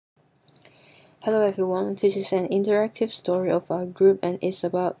Hello everyone, this is an interactive story of our group and it's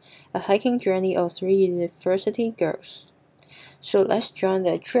about a hiking journey of 3 university girls. So let's join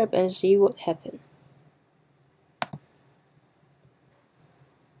their trip and see what happened.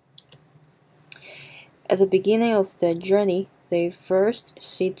 At the beginning of their journey, they first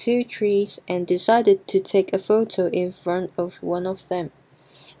see 2 trees and decided to take a photo in front of one of them.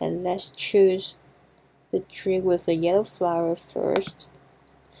 And let's choose the tree with the yellow flower first.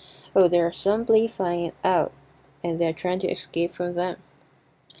 Oh, there are some bees flying out and they're trying to escape from them.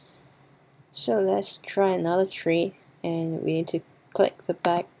 So let's try another tree and we need to click the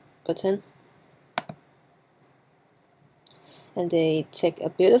back button. And they take a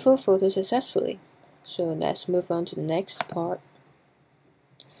beautiful photo successfully. So let's move on to the next part.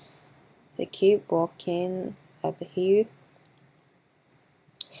 They keep walking up the hill.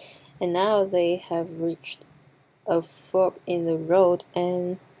 And now they have reached a fork in the road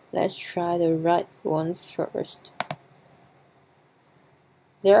and let's try the right one first.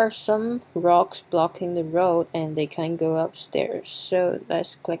 There are some rocks blocking the road and they can't go upstairs, so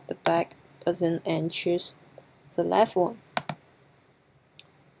let's click the back button and choose the left one.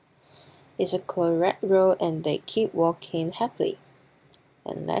 It's a correct road and they keep walking happily.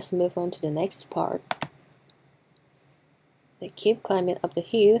 And let's move on to the next part. They keep climbing up the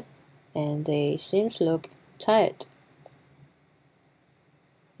hill and they seem to look tired.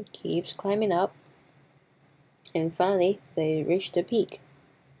 It keeps climbing up and finally they reach the peak.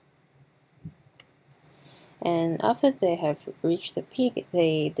 And after they have reached the peak,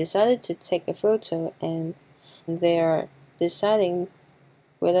 they decided to take a photo and they are deciding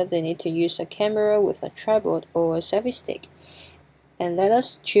whether they need to use a camera with a tripod or a selfie stick. And let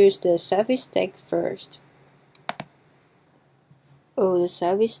us choose the selfie stick first. Oh, the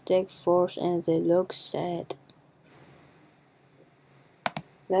selfie stick falls and they look sad.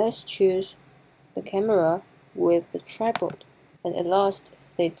 Let's choose the camera with the tripod. And at last,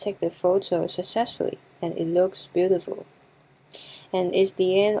 they take the photo successfully and it looks beautiful. And it's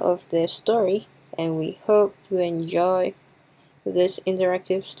the end of the story and we hope you enjoy this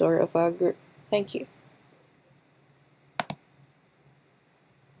interactive story of our group. Thank you.